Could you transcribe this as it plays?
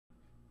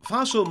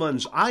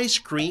Fosselman's ice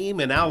cream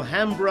in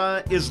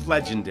Alhambra is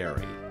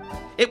legendary.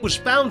 It was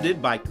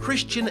founded by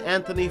Christian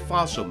Anthony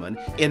Fosselman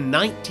in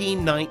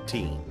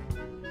 1919.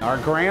 Our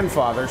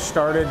grandfather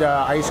started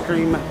ice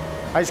cream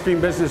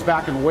business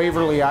back in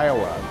Waverly,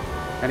 Iowa,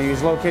 and he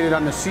was located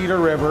on the Cedar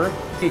River.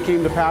 He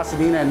came to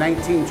Pasadena in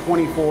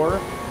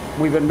 1924.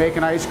 We've been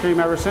making ice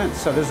cream ever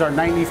since, so this is our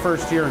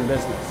 91st year in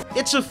business.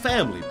 It's a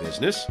family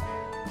business.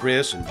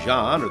 Chris and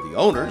John are the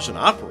owners and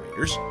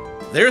operators.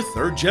 They're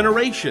third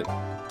generation.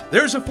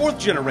 There's a fourth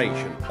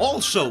generation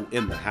also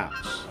in the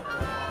house.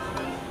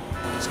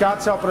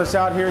 Scott's helping us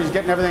out here. He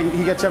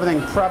gets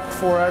everything prepped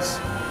for us,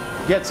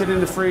 gets it in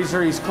the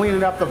freezer. He's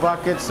cleaning up the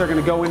buckets. They're going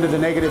to go into the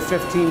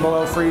 -15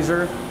 below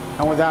freezer,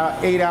 and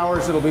without 8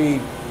 hours, it'll be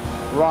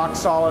rock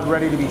solid,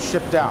 ready to be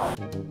shipped out.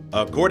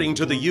 According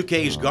to the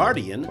UK's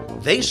Guardian,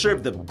 they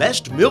serve the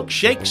best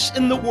milkshakes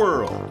in the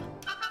world.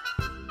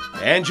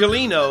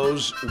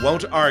 Angelinos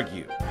won't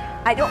argue.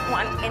 I don't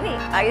want any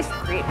ice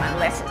cream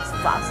unless it's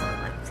Fosselman's.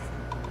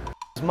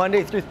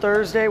 Monday through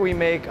Thursday, we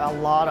make a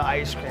lot of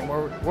ice cream.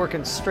 We're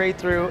working straight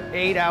through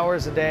 8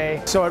 hours a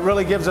day. So it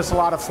really gives us a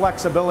lot of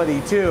flexibility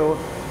too,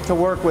 to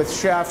work with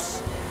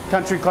chefs,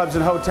 country clubs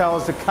and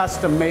hotels to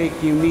custom make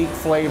unique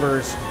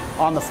flavors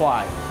on the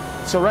fly.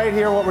 So right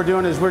here what we're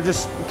doing is we're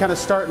just kind of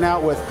starting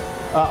out with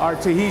our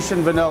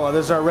Tahitian vanilla.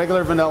 This is our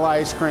regular vanilla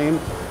ice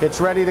cream.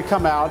 It's ready to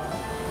come out.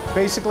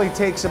 Basically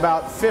takes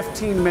about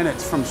 15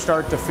 minutes from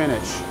start to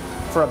finish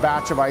for a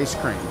batch of ice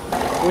cream.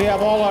 We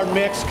have all our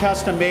mix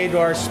custom made to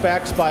our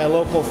specs by a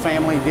local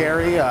family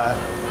dairy.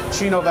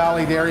 Chino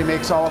Valley Dairy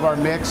makes all of our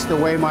mix the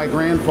way my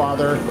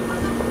grandfather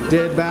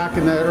did back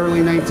in the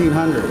early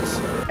 1900s.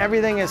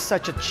 Everything is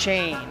such a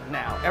chain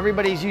now.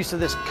 Everybody's used to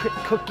this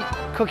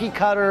cookie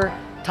cutter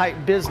type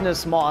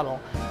business model.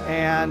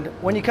 And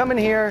when you come in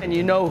here and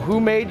you know who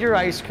made your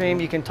ice cream,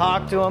 you can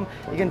talk to them,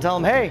 you can tell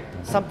them, hey,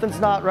 something's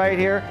not right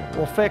here,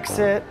 we'll fix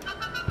it.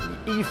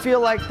 You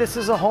feel like this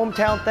is a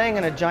hometown thing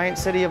in a giant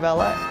city of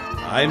LA.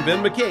 I'm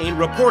Ben McCain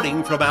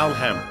reporting from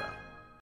Alhambra.